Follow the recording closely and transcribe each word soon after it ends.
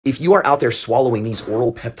If you are out there swallowing these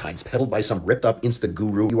oral peptides peddled by some ripped up Insta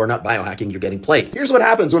guru, you are not biohacking, you're getting played. Here's what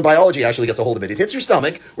happens when biology actually gets a hold of it. It hits your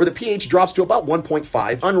stomach, where the pH drops to about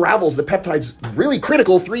 1.5, unravels the peptide's really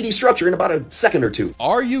critical 3D structure in about a second or two.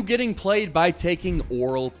 Are you getting played by taking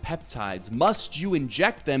oral peptides? Must you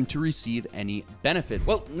inject them to receive any benefits?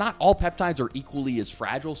 Well, not all peptides are equally as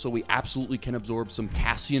fragile, so we absolutely can absorb some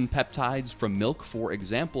casein peptides from milk, for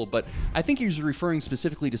example, but I think he's referring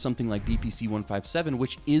specifically to something like BPC 157,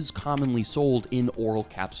 which is commonly sold in oral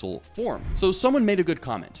capsule form. So someone made a good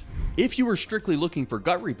comment. If you were strictly looking for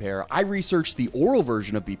gut repair, I researched the oral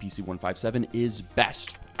version of BPC 157 is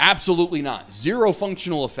best. Absolutely not. Zero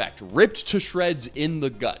functional effect. Ripped to shreds in the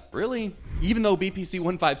gut. Really? Even though BPC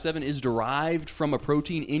 157 is derived from a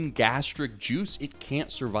protein in gastric juice, it can't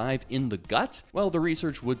survive in the gut? Well, the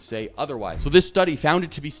research would say otherwise. So this study found it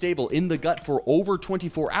to be stable in the gut for over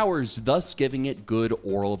 24 hours, thus giving it good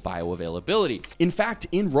oral bioavailability. In fact,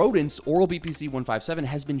 in rodents, oral BPC 157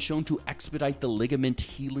 has been shown to expedite the ligament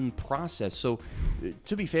healing process. So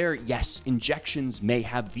to be fair, yes, injections may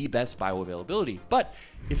have the best bioavailability, but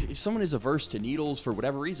if someone is averse to needles for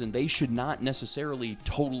whatever reason, they should not necessarily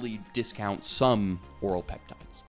totally discount some oral peptides.